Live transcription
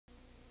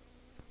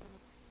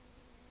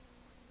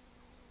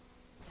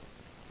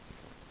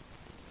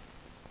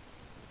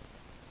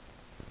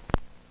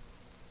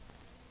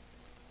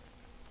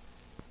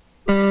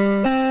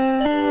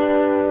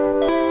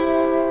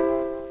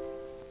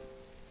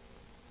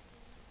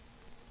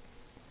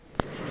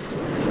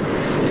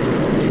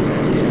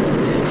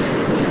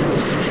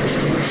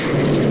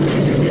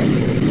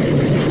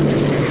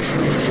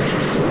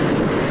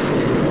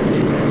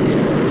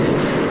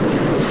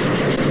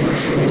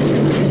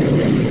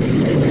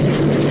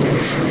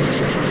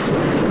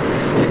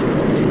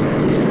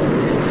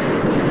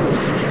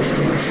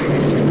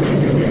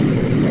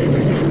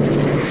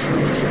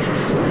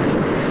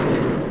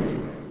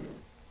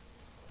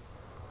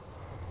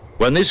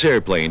When this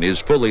airplane is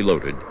fully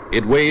loaded,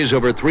 it weighs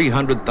over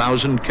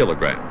 300,000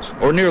 kilograms,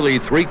 or nearly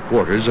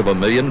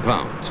 750,000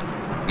 pounds.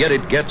 Yet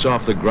it gets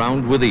off the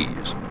ground with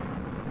ease.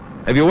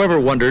 Have you ever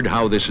wondered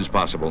how this is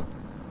possible?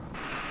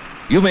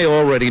 You may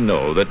already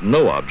know that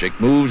no object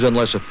moves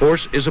unless a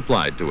force is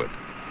applied to it.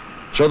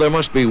 So there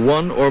must be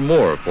one or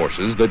more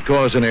forces that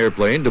cause an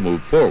airplane to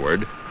move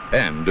forward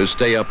and to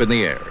stay up in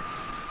the air.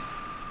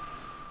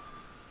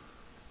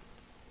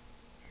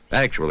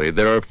 Actually,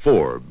 there are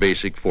 4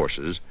 basic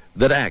forces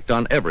that act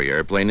on every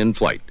airplane in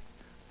flight.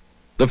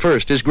 The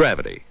first is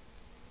gravity.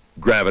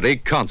 Gravity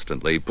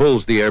constantly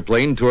pulls the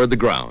airplane toward the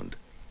ground.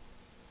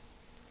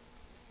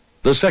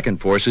 The second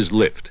force is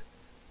lift.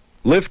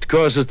 Lift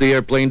causes the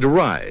airplane to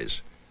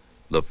rise.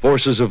 The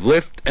forces of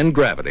lift and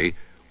gravity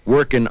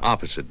work in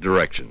opposite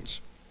directions.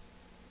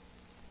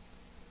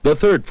 The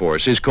third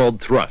force is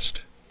called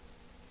thrust.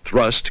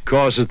 Thrust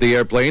causes the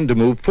airplane to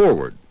move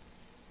forward.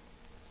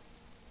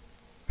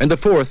 And the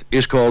fourth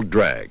is called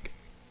drag.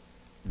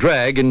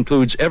 Drag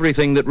includes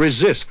everything that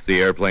resists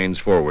the airplane's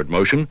forward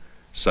motion,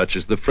 such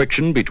as the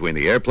friction between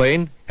the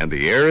airplane and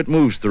the air it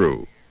moves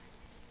through.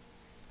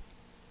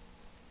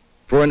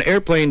 For an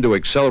airplane to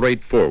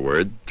accelerate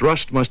forward,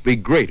 thrust must be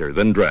greater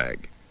than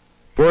drag.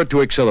 For it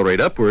to accelerate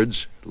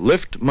upwards,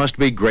 lift must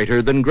be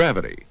greater than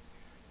gravity.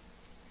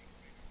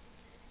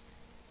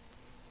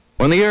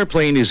 When the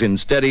airplane is in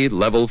steady,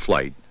 level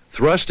flight,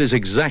 thrust is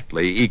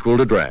exactly equal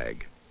to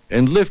drag,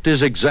 and lift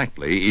is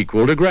exactly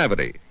equal to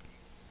gravity.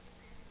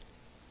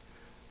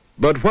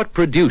 But what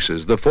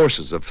produces the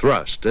forces of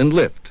thrust and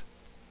lift?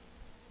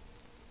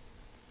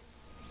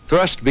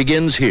 Thrust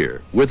begins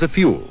here with the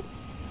fuel.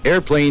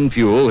 Airplane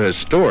fuel has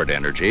stored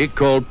energy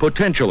called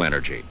potential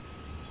energy.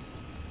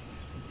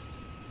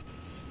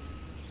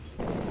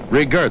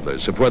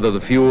 Regardless of whether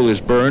the fuel is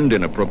burned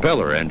in a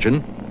propeller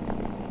engine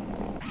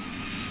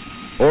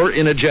or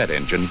in a jet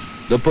engine,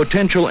 the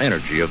potential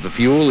energy of the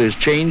fuel is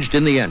changed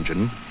in the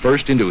engine,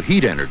 first into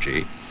heat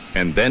energy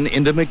and then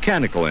into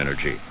mechanical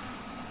energy.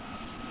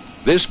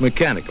 This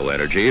mechanical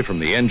energy from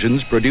the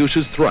engines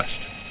produces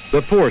thrust,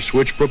 the force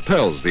which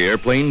propels the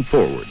airplane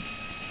forward.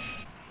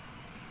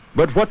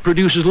 But what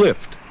produces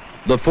lift?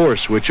 The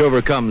force which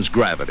overcomes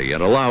gravity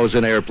and allows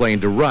an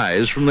airplane to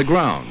rise from the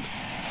ground.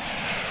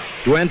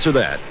 To answer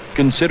that,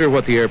 consider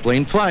what the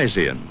airplane flies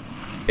in: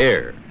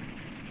 air.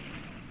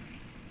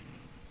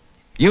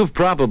 You've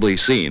probably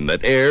seen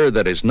that air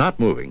that is not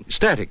moving,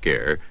 static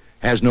air,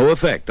 has no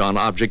effect on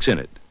objects in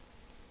it.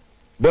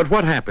 But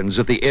what happens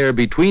if the air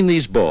between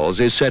these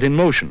balls is set in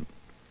motion?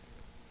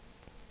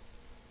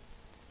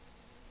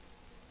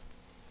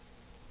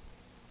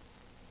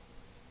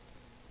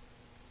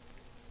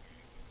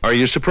 Are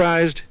you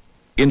surprised?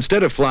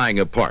 Instead of flying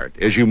apart,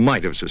 as you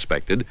might have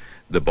suspected,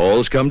 the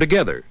balls come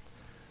together.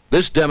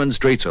 This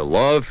demonstrates a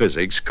law of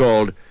physics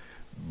called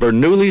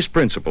Bernoulli's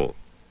principle,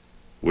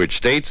 which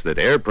states that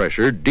air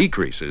pressure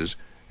decreases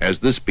as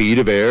the speed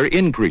of air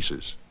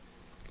increases.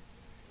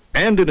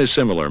 And in a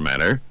similar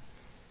manner,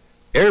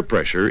 air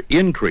pressure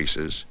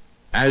increases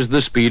as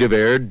the speed of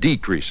air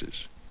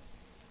decreases.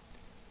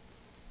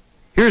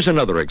 Here's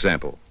another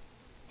example.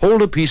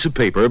 Hold a piece of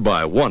paper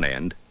by one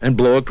end and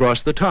blow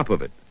across the top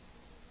of it.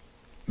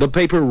 The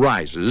paper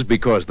rises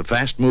because the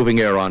fast-moving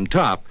air on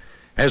top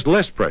has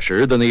less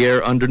pressure than the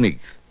air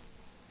underneath.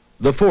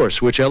 The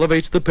force which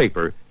elevates the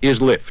paper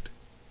is lift.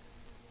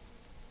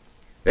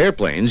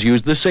 Airplanes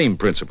use the same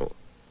principle.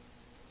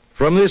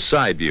 From this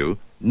side view,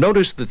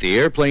 notice that the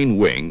airplane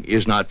wing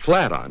is not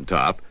flat on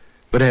top,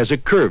 but has a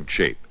curved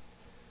shape.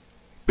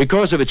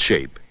 Because of its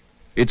shape,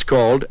 it's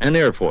called an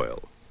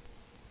airfoil.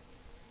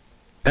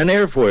 An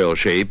airfoil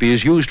shape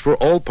is used for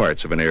all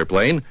parts of an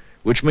airplane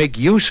which make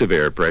use of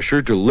air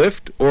pressure to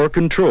lift or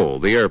control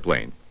the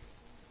airplane.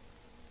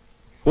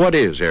 What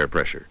is air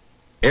pressure?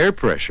 Air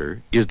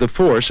pressure is the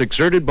force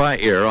exerted by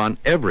air on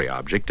every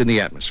object in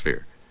the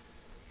atmosphere.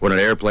 When an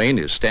airplane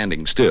is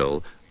standing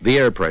still, the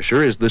air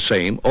pressure is the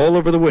same all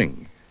over the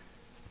wing.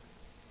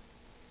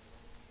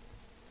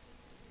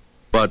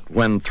 But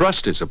when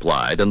thrust is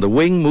applied and the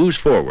wing moves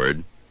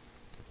forward,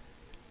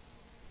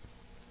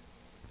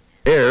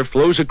 air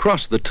flows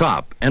across the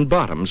top and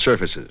bottom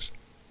surfaces.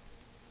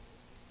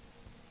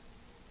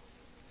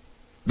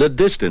 The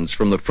distance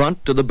from the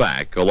front to the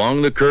back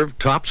along the curved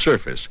top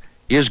surface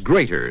is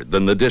greater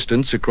than the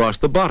distance across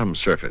the bottom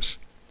surface.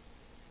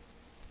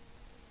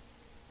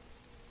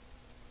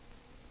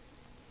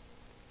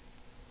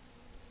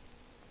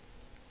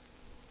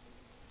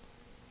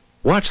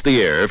 Watch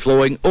the air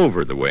flowing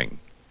over the wing.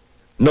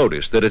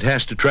 Notice that it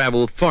has to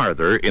travel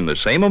farther in the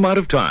same amount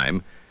of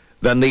time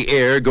than the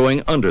air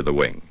going under the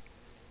wing.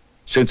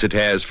 Since it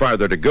has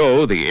farther to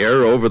go, the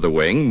air over the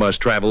wing must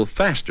travel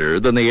faster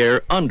than the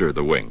air under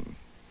the wing.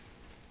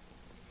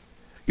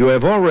 You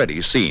have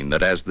already seen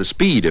that as the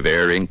speed of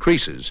air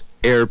increases,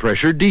 air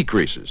pressure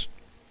decreases.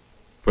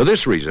 For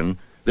this reason,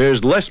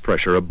 there's less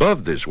pressure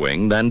above this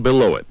wing than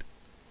below it.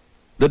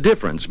 The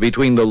difference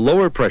between the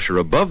lower pressure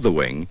above the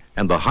wing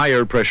and the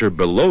higher pressure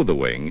below the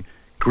wing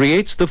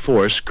creates the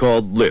force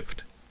called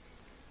lift.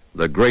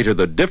 The greater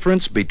the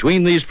difference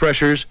between these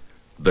pressures,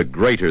 the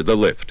greater the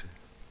lift.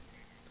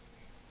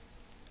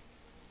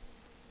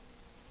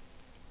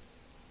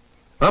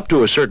 Up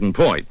to a certain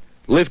point,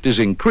 lift is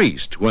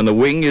increased when the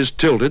wing is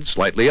tilted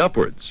slightly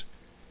upwards.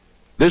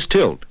 This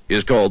tilt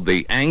is called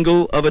the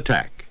angle of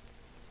attack.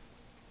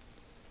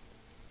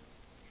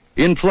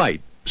 In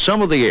flight,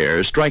 some of the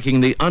air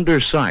striking the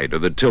underside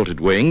of the tilted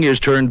wing is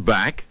turned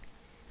back,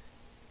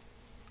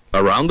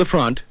 around the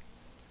front,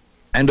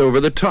 and over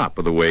the top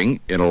of the wing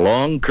in a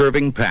long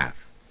curving path.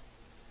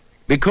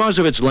 Because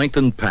of its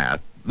lengthened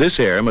path, this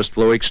air must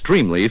flow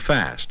extremely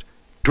fast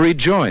to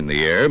rejoin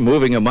the air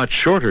moving a much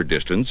shorter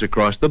distance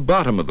across the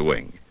bottom of the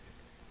wing.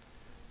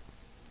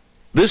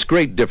 This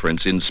great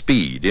difference in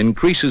speed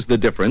increases the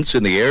difference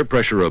in the air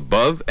pressure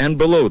above and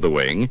below the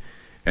wing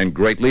and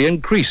greatly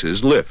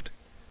increases lift.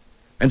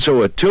 And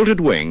so a tilted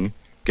wing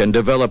can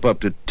develop up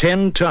to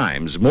 10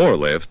 times more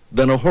lift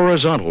than a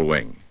horizontal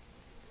wing.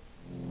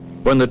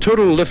 When the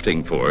total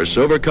lifting force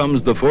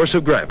overcomes the force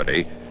of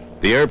gravity,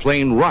 the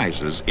airplane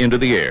rises into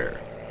the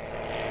air.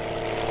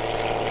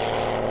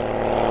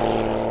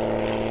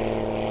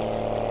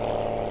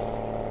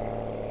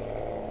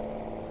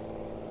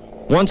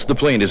 Once the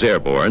plane is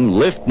airborne,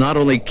 lift not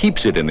only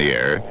keeps it in the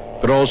air,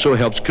 but also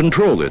helps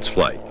control its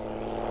flight.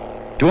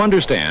 To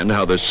understand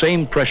how the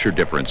same pressure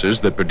differences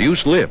that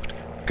produce lift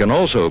can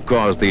also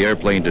cause the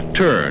airplane to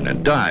turn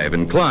and dive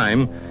and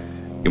climb,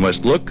 you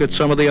must look at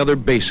some of the other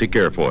basic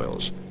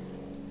airfoils.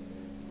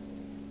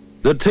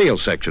 The tail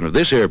section of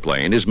this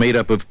airplane is made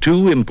up of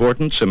two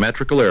important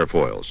symmetrical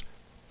airfoils,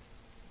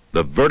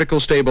 the vertical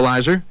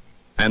stabilizer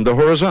and the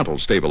horizontal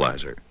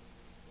stabilizer.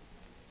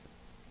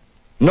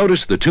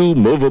 Notice the two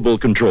movable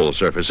control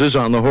surfaces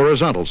on the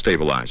horizontal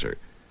stabilizer.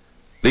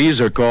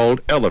 These are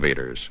called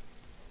elevators.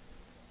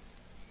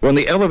 When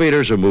the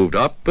elevators are moved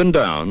up and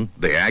down,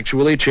 they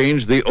actually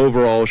change the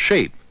overall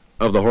shape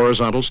of the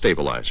horizontal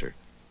stabilizer.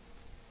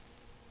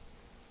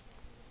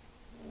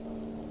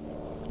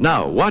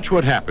 Now, watch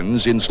what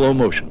happens in slow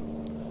motion.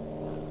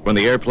 When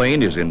the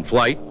airplane is in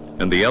flight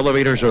and the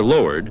elevators are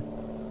lowered,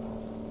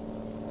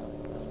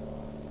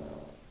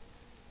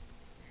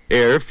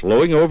 air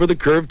flowing over the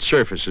curved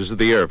surfaces of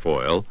the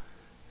airfoil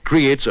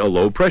creates a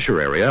low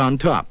pressure area on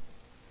top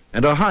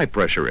and a high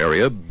pressure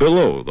area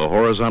below the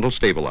horizontal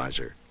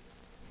stabilizer.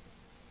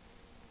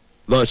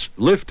 Thus,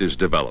 lift is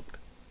developed.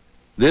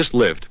 This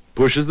lift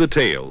pushes the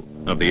tail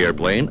of the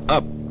airplane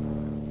up,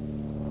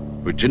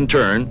 which in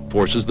turn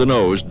forces the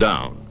nose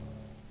down.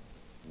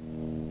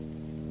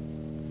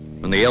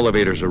 When the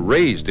elevators are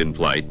raised in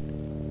flight,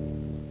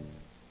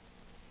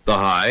 the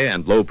high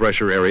and low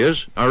pressure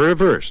areas are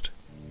reversed,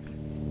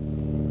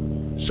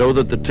 so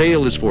that the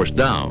tail is forced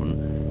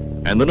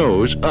down and the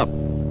nose up.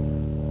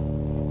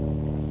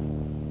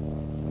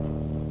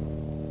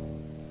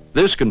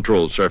 This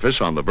control surface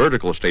on the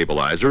vertical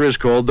stabilizer is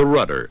called the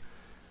rudder.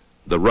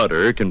 The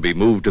rudder can be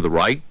moved to the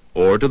right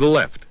or to the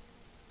left.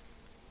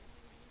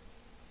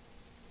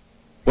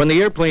 When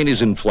the airplane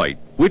is in flight,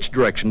 which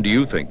direction do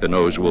you think the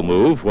nose will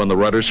move when the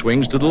rudder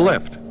swings to the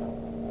left?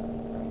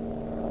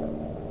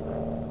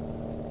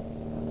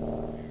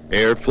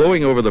 Air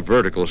flowing over the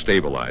vertical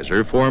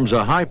stabilizer forms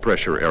a high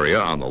pressure area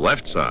on the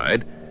left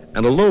side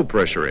and a low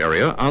pressure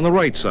area on the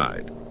right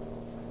side.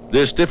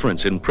 This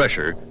difference in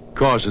pressure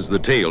causes the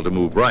tail to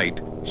move right,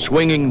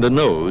 swinging the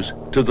nose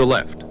to the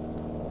left.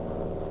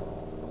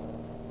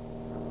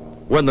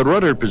 When the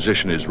rudder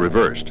position is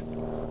reversed,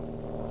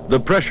 the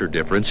pressure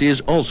difference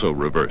is also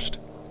reversed.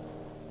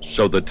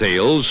 So the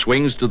tail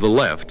swings to the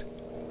left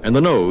and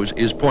the nose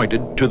is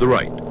pointed to the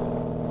right.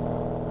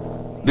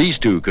 These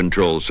two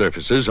control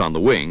surfaces on the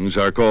wings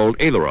are called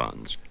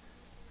ailerons.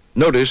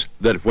 Notice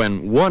that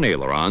when one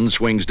aileron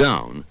swings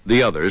down,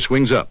 the other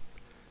swings up.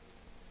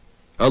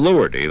 A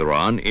lowered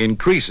aileron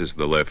increases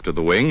the lift of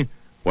the wing,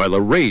 while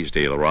a raised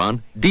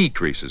aileron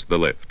decreases the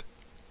lift.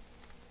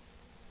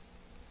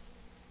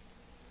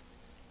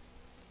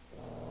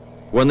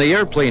 When the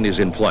airplane is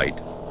in flight,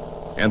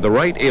 and the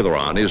right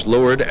aileron is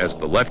lowered as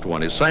the left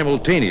one is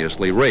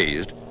simultaneously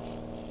raised,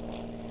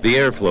 the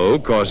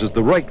airflow causes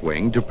the right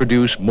wing to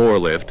produce more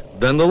lift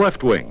than the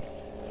left wing.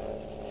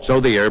 So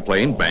the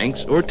airplane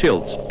banks or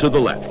tilts to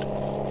the left.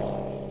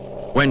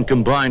 When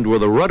combined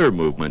with a rudder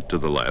movement to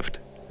the left,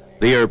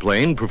 the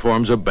airplane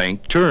performs a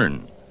bank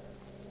turn.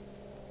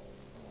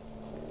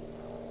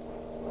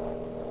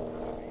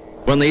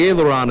 When the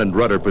aileron and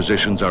rudder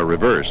positions are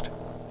reversed,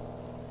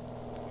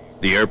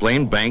 the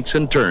airplane banks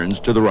and turns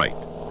to the right.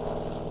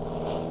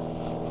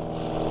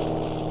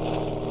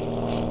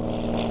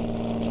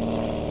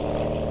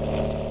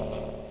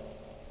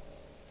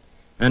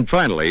 And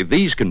finally,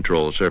 these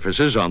control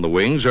surfaces on the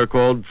wings are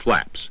called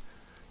flaps.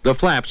 The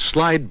flaps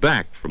slide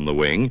back from the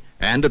wing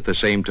and at the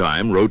same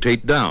time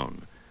rotate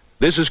down.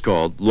 This is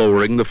called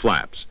lowering the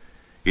flaps.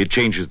 It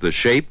changes the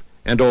shape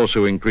and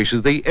also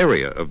increases the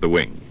area of the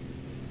wing.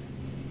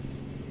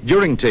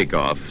 During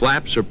takeoff,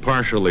 flaps are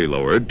partially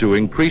lowered to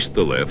increase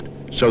the lift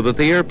so that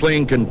the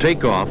airplane can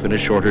take off in a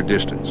shorter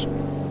distance.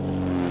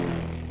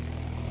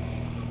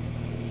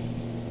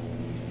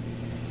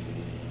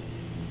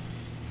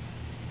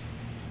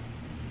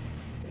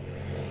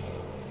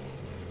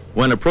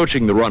 When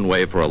approaching the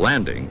runway for a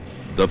landing,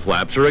 the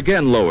flaps are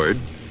again lowered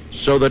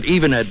so that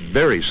even at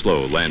very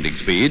slow landing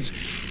speeds,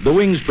 the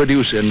wings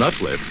produce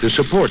enough lift to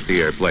support the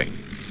airplane.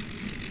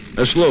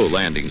 A slow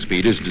landing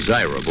speed is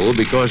desirable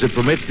because it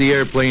permits the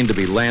airplane to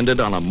be landed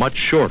on a much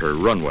shorter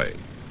runway.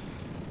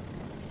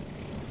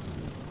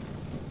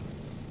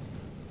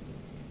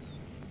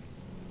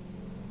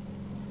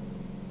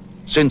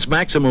 Since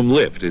maximum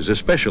lift is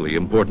especially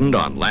important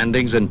on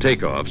landings and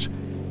takeoffs,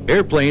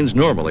 airplanes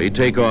normally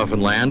take off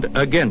and land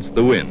against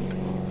the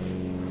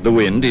wind. The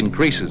wind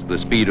increases the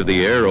speed of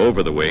the air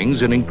over the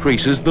wings and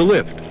increases the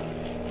lift.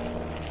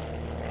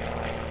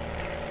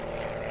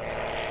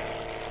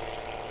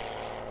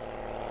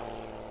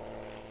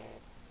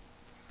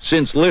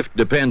 Since lift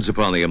depends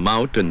upon the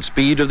amount and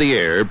speed of the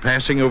air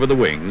passing over the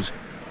wings,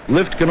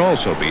 lift can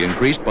also be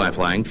increased by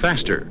flying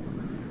faster.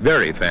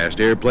 Very fast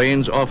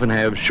airplanes often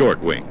have short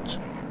wings.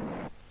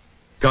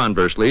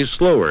 Conversely,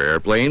 slower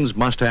airplanes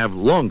must have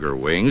longer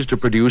wings to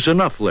produce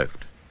enough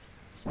lift.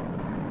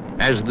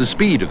 As the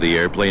speed of the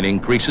airplane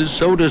increases,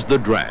 so does the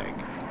drag.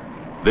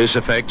 This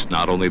affects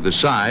not only the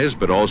size,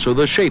 but also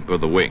the shape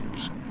of the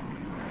wings.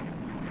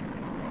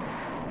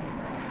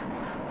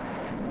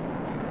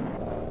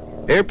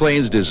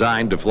 Airplanes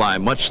designed to fly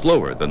much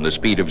slower than the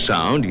speed of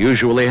sound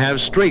usually have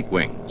straight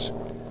wings.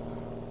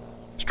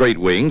 Straight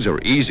wings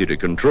are easy to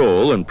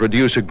control and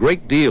produce a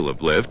great deal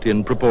of lift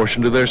in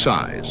proportion to their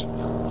size.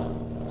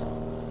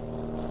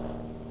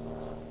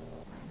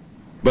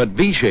 But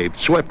V-shaped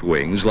swept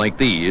wings like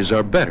these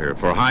are better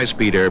for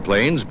high-speed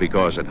airplanes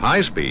because at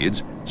high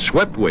speeds,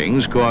 swept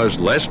wings cause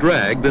less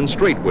drag than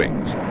straight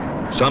wings.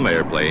 Some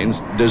airplanes,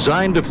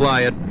 designed to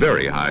fly at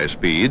very high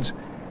speeds,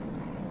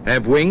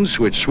 have wings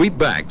which sweep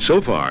back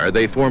so far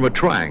they form a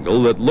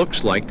triangle that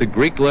looks like the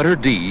Greek letter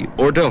D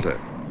or delta.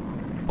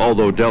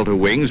 Although delta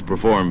wings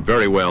perform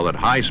very well at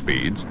high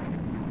speeds,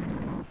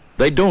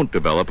 they don't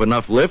develop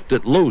enough lift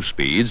at low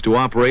speeds to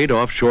operate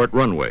off short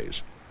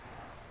runways.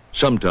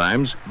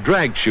 Sometimes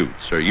drag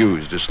chutes are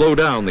used to slow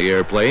down the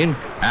airplane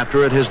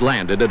after it has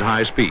landed at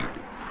high speed.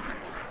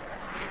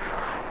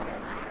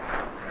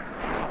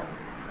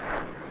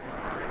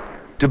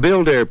 To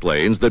build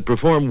airplanes that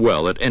perform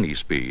well at any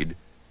speed,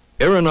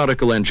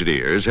 aeronautical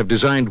engineers have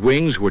designed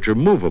wings which are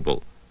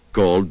movable,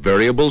 called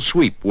variable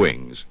sweep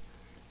wings.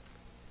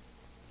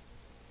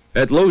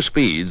 At low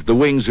speeds, the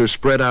wings are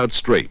spread out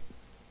straight.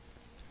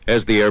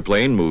 As the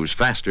airplane moves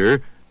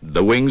faster,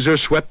 the wings are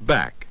swept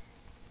back,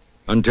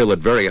 until at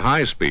very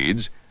high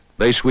speeds,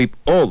 they sweep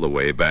all the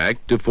way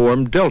back to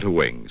form delta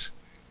wings.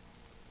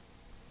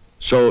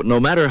 So no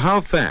matter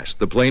how fast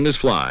the plane is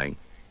flying,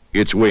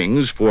 its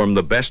wings form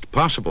the best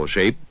possible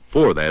shape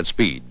for that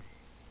speed.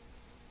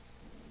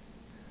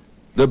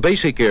 The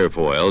basic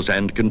airfoils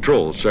and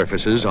control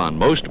surfaces on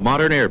most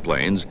modern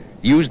airplanes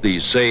use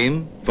these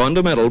same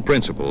fundamental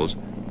principles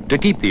to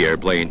keep the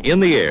airplane in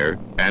the air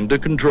and to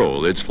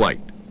control its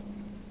flight.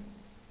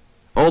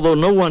 Although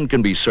no one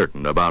can be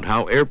certain about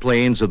how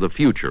airplanes of the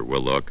future will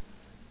look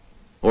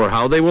or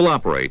how they will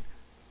operate,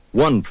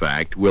 one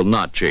fact will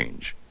not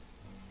change.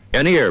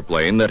 Any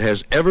airplane that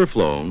has ever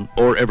flown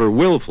or ever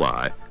will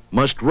fly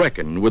must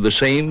reckon with the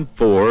same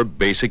four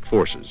basic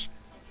forces: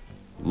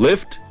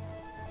 lift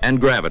and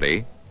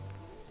gravity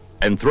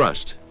and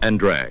thrust and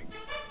drag.